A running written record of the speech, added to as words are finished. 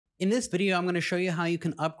In this video, I'm going to show you how you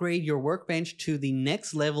can upgrade your workbench to the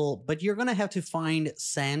next level, but you're going to have to find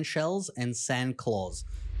sand shells and sand claws.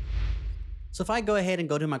 So if I go ahead and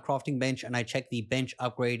go to my crafting bench and I check the bench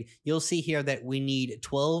upgrade, you'll see here that we need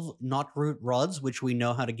 12 knotroot rods, which we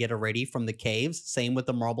know how to get already from the caves. Same with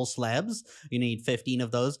the marble slabs. You need 15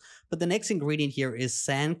 of those. But the next ingredient here is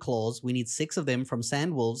sand claws. We need 6 of them from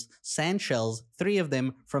sand wolves, sand shells, 3 of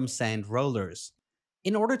them from sand rollers.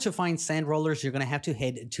 In order to find sand rollers, you're going to have to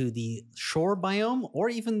head to the shore biome or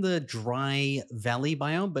even the dry valley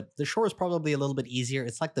biome, but the shore is probably a little bit easier.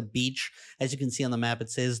 It's like the beach. As you can see on the map, it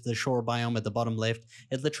says the shore biome at the bottom left.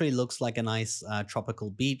 It literally looks like a nice tropical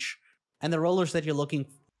beach. And the rollers that you're looking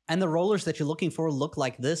for look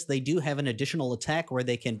like this. They do have an additional attack where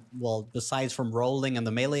they can, well, besides from rolling and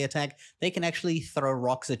the melee attack, they can actually throw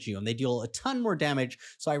rocks at you and they deal a ton more damage.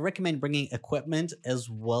 So I recommend bringing equipment as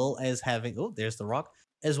well as having, oh, there's the rock,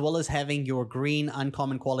 as well as having your green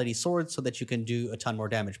uncommon quality sword so that you can do a ton more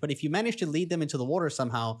damage. But if you manage to lead them into the water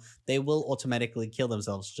somehow, they will automatically kill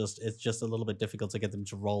themselves. It's just a little bit difficult to get them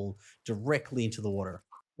to roll directly into the water.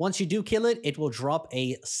 Once you do kill it, it will drop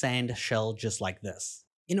a sand shell just like this.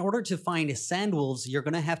 In order to find sand wolves, you're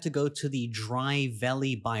going to have to go to the dry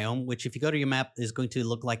valley biome, which if you go to your map is going to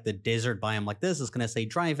look like the desert biome like this. It's going to say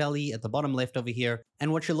dry valley at the bottom left over here.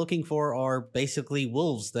 And what you're looking for are basically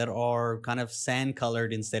wolves that are kind of sand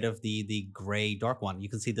colored instead of the gray dark one. You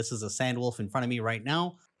can see this is a sand wolf in front of me right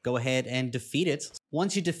now. Go ahead and defeat it.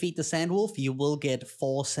 Once you defeat the sand wolf, you will get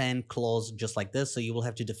 4 sand claws just like this. So you will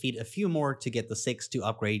have to defeat a few more to get the 6 to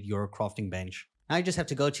upgrade your crafting bench. Now you just have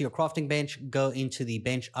to go to your crafting bench, go into the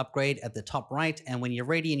bench upgrade at the top right, and when you're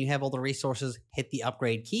ready and you have all the resources, hit the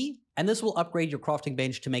upgrade key. And this will upgrade your crafting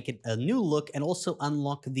bench to make it a new look and also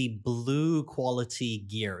unlock the blue quality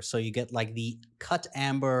gear. So you get like the cut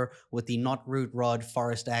amber with the knotroot rod,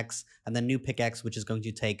 forest axe, and the new pickaxe, which is going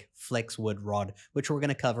to take flex wood rod, which we're going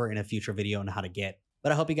to cover in a future video on how to get.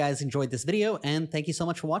 But I hope you guys enjoyed this video, and thank you so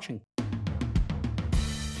much for watching.